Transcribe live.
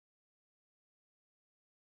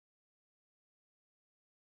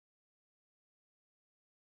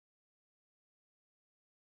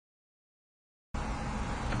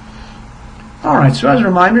Alright, so as a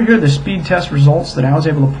reminder here, the speed test results that I was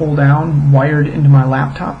able to pull down wired into my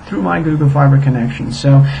laptop through my Google Fiber connection.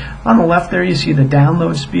 So on the left there you see the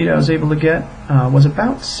download speed I was able to get was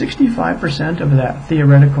about 65% of that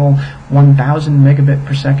theoretical 1000 megabit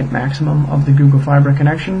per second maximum of the Google Fiber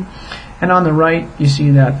connection. And on the right you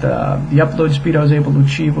see that the upload speed I was able to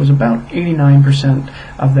achieve was about 89%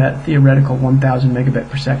 of that theoretical 1000 megabit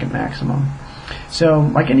per second maximum. So,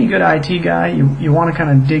 like any good IT guy, you want to kind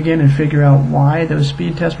of dig in and figure out why those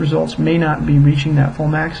speed test results may not be reaching that full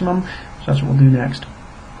maximum. So that's what we'll do next.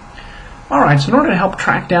 Alright, so in order to help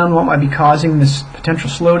track down what might be causing this potential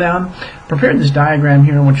slowdown, I prepared this diagram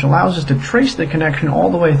here which allows us to trace the connection all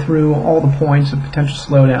the way through all the points of potential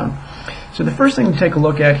slowdown. So the first thing to take a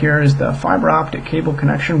look at here is the fiber optic cable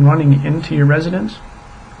connection running into your residence,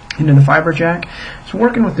 into the fiber jack. So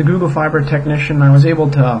working with the Google Fiber technician, I was able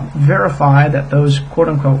to verify that those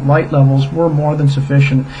quote-unquote light levels were more than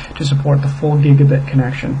sufficient to support the full gigabit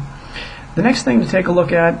connection. The next thing to take a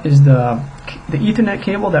look at is the Ethernet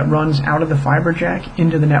cable that runs out of the fiber jack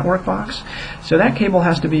into the network box. So that cable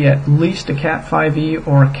has to be at least a Cat5e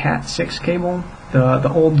or a Cat6 cable.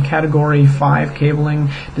 The old Category 5 cabling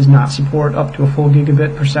does not support up to a full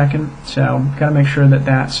gigabit per second, so got to make sure that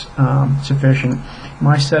that's sufficient.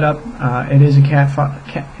 My setup, it is a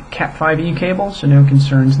Cat5e cable, so no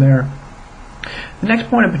concerns there. The next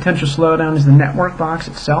point of potential slowdown is the network box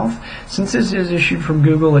itself. Since this is issued from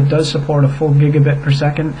Google, it does support a full gigabit per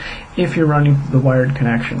second if you're running the wired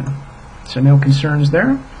connection. So no concerns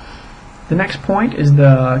there. The next point is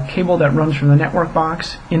the cable that runs from the network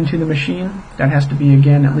box into the machine. That has to be,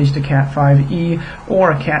 again, at least a Cat5e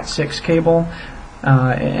or a Cat6 cable.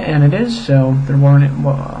 And it is, so there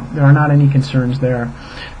are not any concerns there.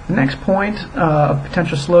 The next point of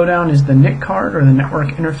potential slowdown is the NIC card, or the network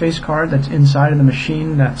interface card, that's inside of the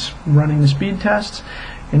machine that's running the speed tests.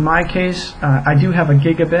 In my case, I do have a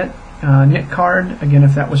gigabit NIC card. Again,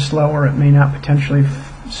 if that was slower, it may not potentially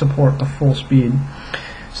support the full speed.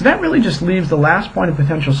 So that really just leaves the last point of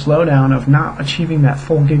potential slowdown of not achieving that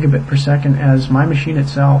full gigabit per second as my machine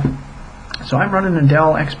itself. So I'm running a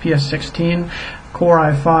Dell XPS 16, Core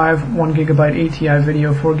i5, 1 gigabyte ATI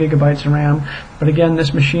video, 4 gigabytes of RAM. But again,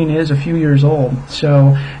 this machine is a few years old.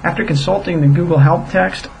 So after consulting the Google help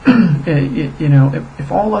text,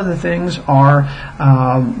 if all other things are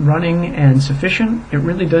running and sufficient, it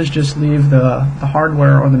really does just leave the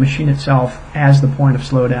hardware or the machine itself as the point of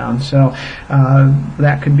slowdown. So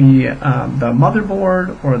that could be the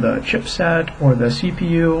motherboard or the chipset or the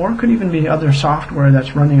CPU, or it could even be other software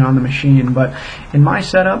that's running on the machine. But in my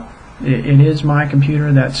setup, it is my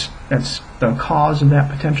computer that's the cause of that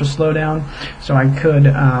potential slowdown. So I could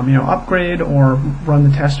upgrade or run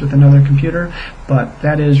the test with another computer, but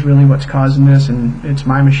that is really what's causing this, and it's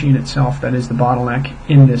my machine itself that is the bottleneck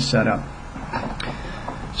in this setup.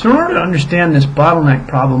 So in order to understand this bottleneck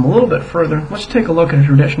problem a little bit further, let's take a look at a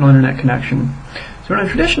traditional internet connection. So in a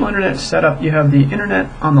traditional internet setup, you have the internet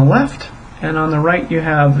on the left, and on the right you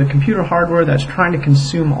have the computer hardware that's trying to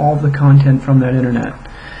consume all of the content from that internet.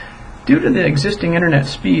 Due to the existing internet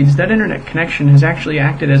speeds, that internet connection has actually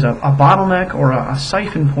acted as a bottleneck or a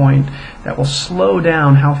siphon point that will slow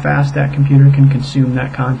down how fast that computer can consume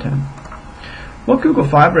that content. What Google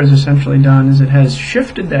Fiber has essentially done is it has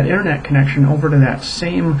shifted that internet connection over to that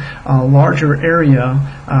same larger area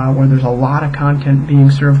where there's a lot of content being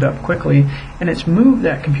served up quickly, and it's moved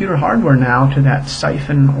that computer hardware now to that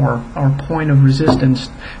siphon or point of resistance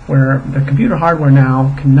where the computer hardware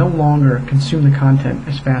now can no longer consume the content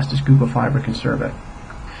as fast as Google Fiber can serve it.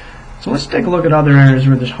 So let's take a look at other areas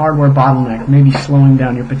where this hardware bottleneck may be slowing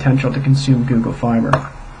down your potential to consume Google Fiber.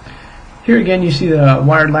 Here again you see the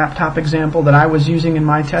wired laptop example that I was using in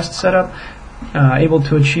my test setup, able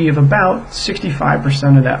to achieve about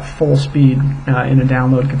 65% of that full speed in a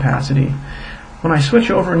download capacity. When I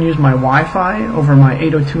switch over and use my Wi-Fi over my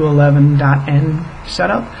 802.11.n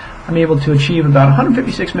setup, I'm able to achieve about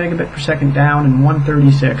 156 megabit per second down and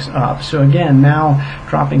 136 up. So again, now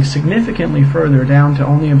dropping significantly further down to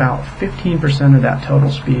only about 15% of that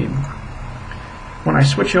total speed. When I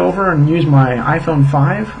switch over and use my iPhone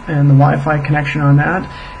 5 and the Wi-Fi connection on that,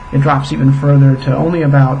 it drops even further to only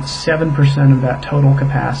about 7% of that total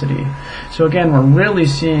capacity. So again, we're really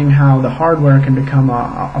seeing how the hardware can become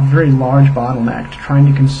a very large bottleneck to trying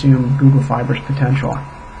to consume Google Fiber's potential.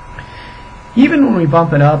 Even when we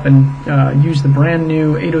bump it up and use the brand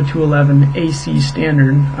new 802.11 AC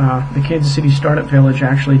standard, the Kansas City Startup Village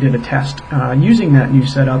actually did a test using that new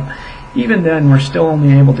setup. Even then, we're still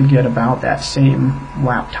only able to get about that same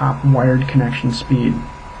laptop wired connection speed.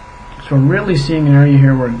 So we're really seeing an area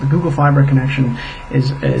here where the Google Fiber connection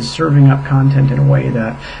is serving up content in a way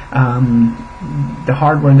that the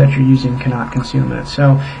hardware that you're using cannot consume it.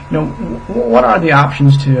 So, what are the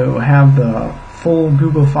options to have the full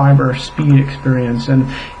Google Fiber speed experience? And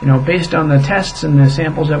based on the tests and the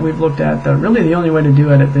samples that we've looked at, really the only way to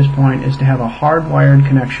do it at this point is to have a hardwired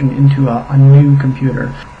connection into a new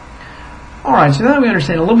computer. Alright, so now that we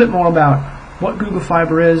understand a little bit more about what Google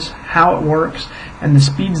Fiber is, how it works, and the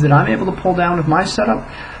speeds that I'm able to pull down with my setup,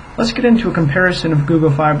 let's get into a comparison of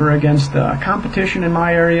Google Fiber against the competition in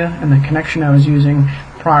my area and the connection I was using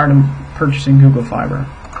prior to purchasing Google Fiber.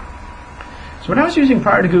 So what I was using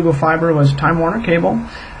prior to Google Fiber was Time Warner Cable.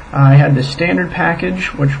 I had the standard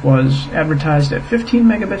package, which was advertised at 15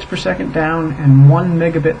 megabits per second down and 1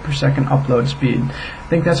 megabit per second upload speed. I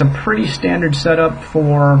think that's a pretty standard setup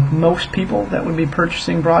for most people that would be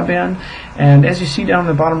purchasing broadband. And as you see down in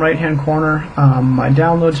the bottom right hand corner, my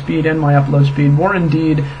download speed and my upload speed were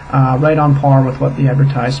indeed right on par with what the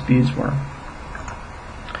advertised speeds were.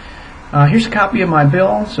 Here's a copy of my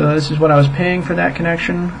bill. So this is what I was paying for that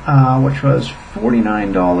connection, which was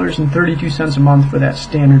 $49.32 a month for that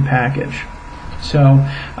standard package. So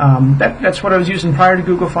that's what I was using prior to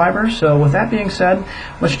Google Fiber. So with that being said,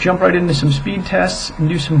 let's jump right into some speed tests and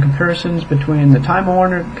do some comparisons between the Time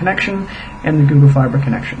Warner connection and the Google Fiber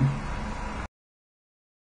connection.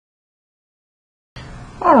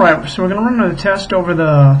 Alright, so we're going to run another test over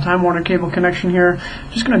the Time Warner Cable connection here.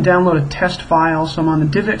 Just going to download a test file. So I'm on the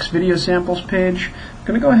DivX video samples page. I'm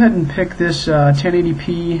going to go ahead and pick this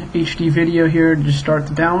 1080p HD video here to just start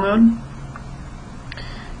the download.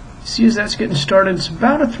 See as that's getting started, it's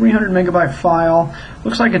about a 300 megabyte file.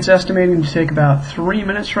 Looks like it's estimating to take about 3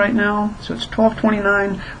 minutes right now. So it's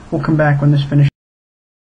 12:29. We'll come back when this finishes.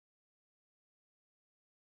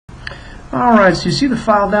 Alright, so you see the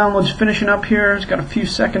file download's finishing up here. It's got a few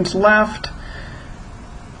seconds left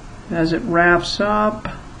as it wraps up.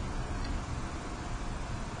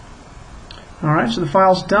 Alright, so the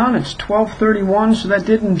file's done. It's 12:31, so that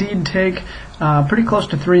did indeed take pretty close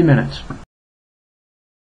to 3 minutes.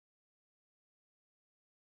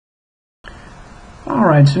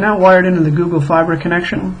 Alright, so now wired into the Google Fiber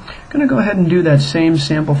connection. I'm going to go ahead and do that same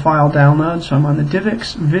sample file download. So I'm on the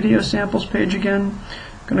DivX video samples page again.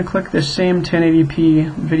 I'm going to click this same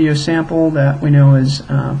 1080p video sample that we know is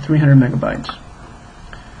 300 megabytes.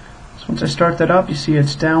 So once I start that up, you see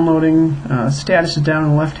it's downloading. Status is down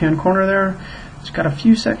in the left hand corner there. It's got a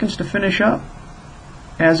few seconds to finish up.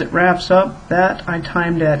 As it wraps up, that I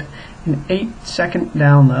timed at an 8-second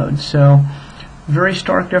download. So very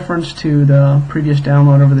stark difference to the previous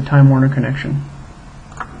download over the Time Warner connection.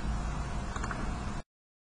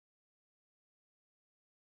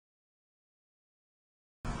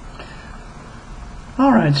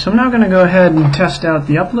 Alright, so I'm now going to go ahead and test out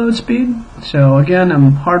the upload speed. So again,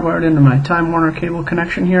 I'm hardwired into my Time Warner Cable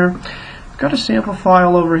connection here. I've got a sample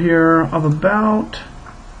file over here of about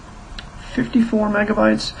 54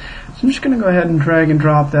 megabytes. So I'm just going to go ahead and drag and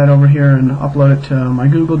drop that over here and upload it to my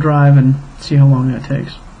Google Drive and see how long that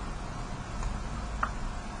takes.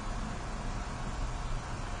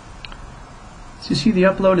 So you see the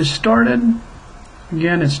upload is started.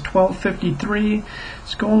 Again, it's 12:53.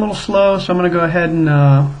 It's going a little slow, so I'm going to go ahead and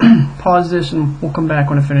pause this and we'll come back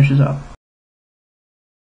when it finishes up.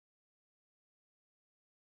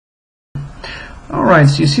 Alright,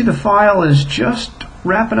 so you see the file is just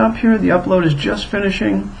wrapping up here. The upload is just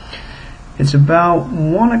finishing. It's about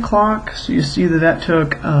 1 o'clock, so you see that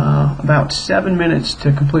took about 7 minutes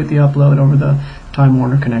to complete the upload over the Time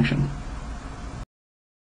Warner connection.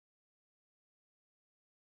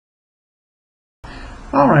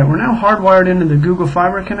 Alright, we're now hardwired into the Google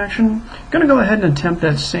Fiber connection. I'm going to go ahead and attempt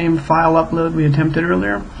that same file upload we attempted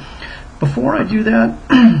earlier. Before I do that,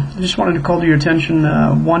 I just wanted to call to your attention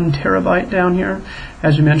 1 terabyte down here.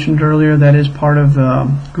 As we mentioned earlier, that is part of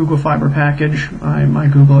the Google Fiber package. My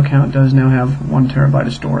Google account does now have 1 terabyte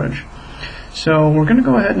of storage. So we're going to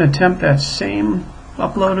go ahead and attempt that same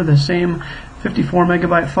upload of the same 54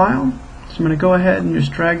 megabyte file. So I'm going to go ahead and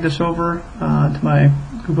just drag this over to my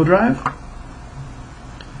Google Drive.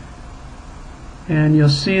 And you'll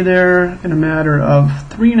see there in a matter of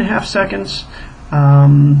 3.5 seconds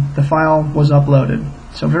the file was uploaded.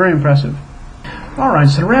 So very impressive. Alright,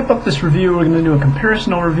 so to wrap up this review, we're going to do a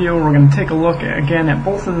comparisonal review. We're going to take a look again at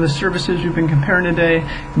both of the services we've been comparing today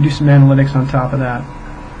and do some analytics on top of that.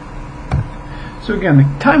 So again, the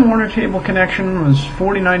Time Warner Cable connection was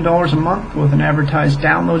 $49 a month with an advertised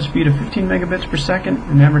download speed of 15 megabits per second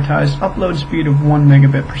and an advertised upload speed of 1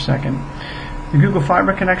 megabit per second. The Google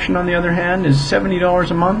Fiber connection, on the other hand, is $70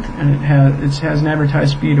 a month, and it has an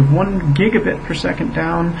advertised speed of 1 gigabit per second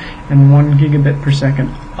down and 1 gigabit per second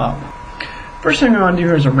up. First thing I want to do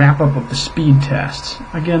here is a wrap up of the speed tests.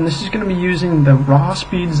 Again, this is going to be using the raw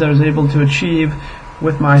speeds that I was able to achieve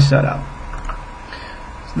with my setup.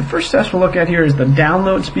 So the first test we'll look at here is the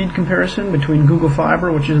download speed comparison between Google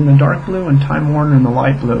Fiber, which is in the dark blue, and Time Warner in the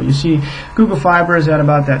light blue. You see Google Fiber is at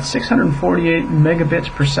about that 648 megabits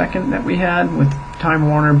per second that we had, with Time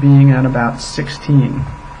Warner being at about 16.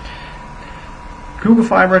 Google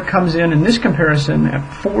Fiber comes in this comparison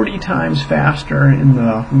at 40 times faster in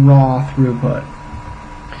the raw throughput.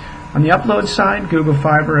 On the upload side, Google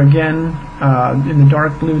Fiber again in the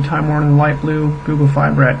dark blue, Time Warner in the light blue. Google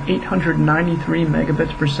Fiber at 893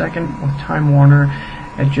 megabits per second, with Time Warner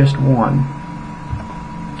at just 1.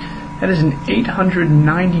 That is an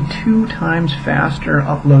 892 times faster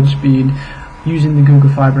upload speed using the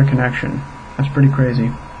Google Fiber connection. That's pretty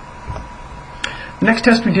crazy. The next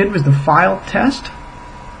test we did was the file test.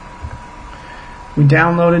 We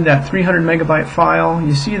downloaded that 300 megabyte file.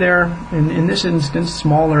 You see there, in this instance,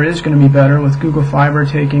 smaller is going to be better, with Google Fiber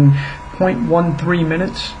taking 0.13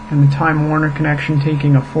 minutes and the Time Warner connection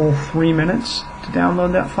taking a full 3 minutes to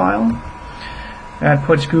download that file. That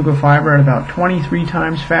puts Google Fiber at about 23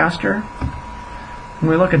 times faster.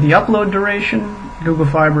 When we look at the upload duration, Google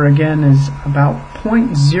Fiber again is about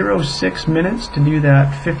 0.06 minutes to do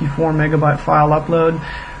that 54 megabyte file upload,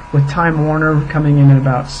 with Time Warner coming in at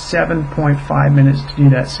about 7.5 minutes to do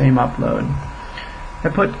that same upload.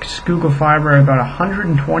 That puts Google Fiber at about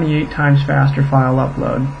 128 times faster file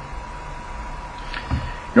upload.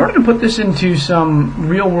 In order to put this into some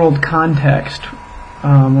real-world context,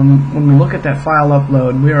 when we look at that file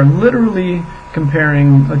upload, we are literally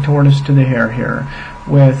comparing a tortoise to the hare here,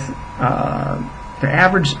 with the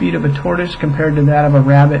average speed of a tortoise compared to that of a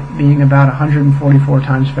rabbit being about 144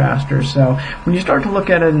 times faster. So when you start to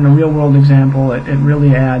look at it in a real-world example, it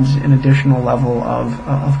really adds an additional level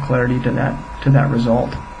of clarity to that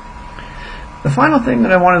result. The final thing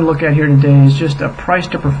that I want to look at here today is just a price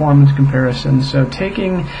to performance comparison. So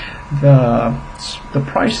taking the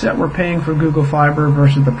price that we're paying for Google Fiber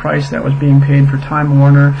versus the price that was being paid for Time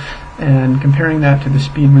Warner, and comparing that to the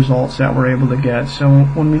speed results that we're able to get. So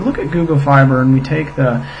when we look at Google Fiber and we take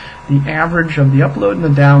the average of the upload and the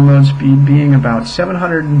download speed being about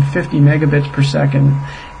 750 megabits per second,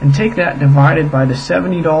 and take that divided by the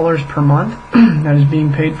 $70 per month that is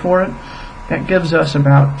being paid for it, that gives us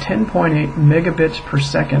about 10.8 megabits per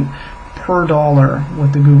second per dollar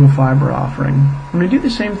with the Google Fiber offering. When we do the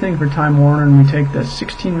same thing for Time Warner and we take the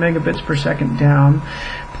 16 megabits per second down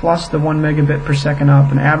plus the 1 megabit per second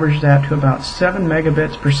up and average that to about 7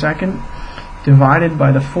 megabits per second divided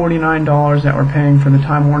by the $49 that we're paying for the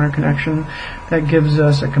Time Warner connection, that gives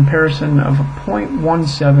us a comparison of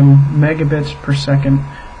 0.17 megabits per second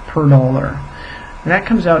per dollar. And that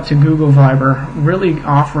comes out to Google Fiber really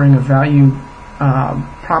offering a value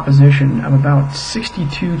proposition of about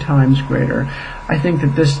 62 times greater. I think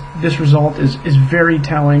that this result is very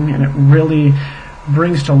telling, and it really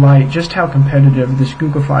brings to light just how competitive this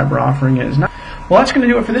Google Fiber offering is. Well, that's going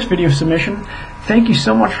to do it for this video submission. Thank you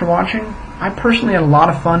so much for watching. I personally had a lot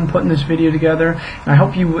of fun putting this video together, and I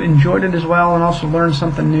hope you enjoyed it as well, and also learned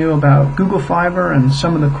something new about Google Fiber and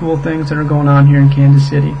some of the cool things that are going on here in Kansas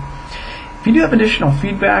City. If you do have additional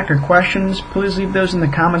feedback or questions, please leave those in the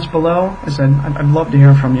comments below, as I'd love to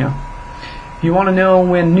hear from you. If you want to know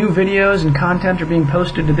when new videos and content are being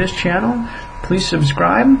posted to this channel, please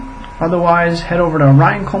subscribe. Otherwise, head over to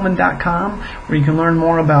ryancoleman.com, where you can learn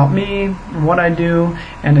more about me, what I do,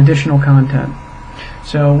 and additional content.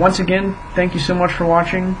 So once again, thank you so much for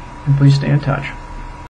watching, and please stay in touch.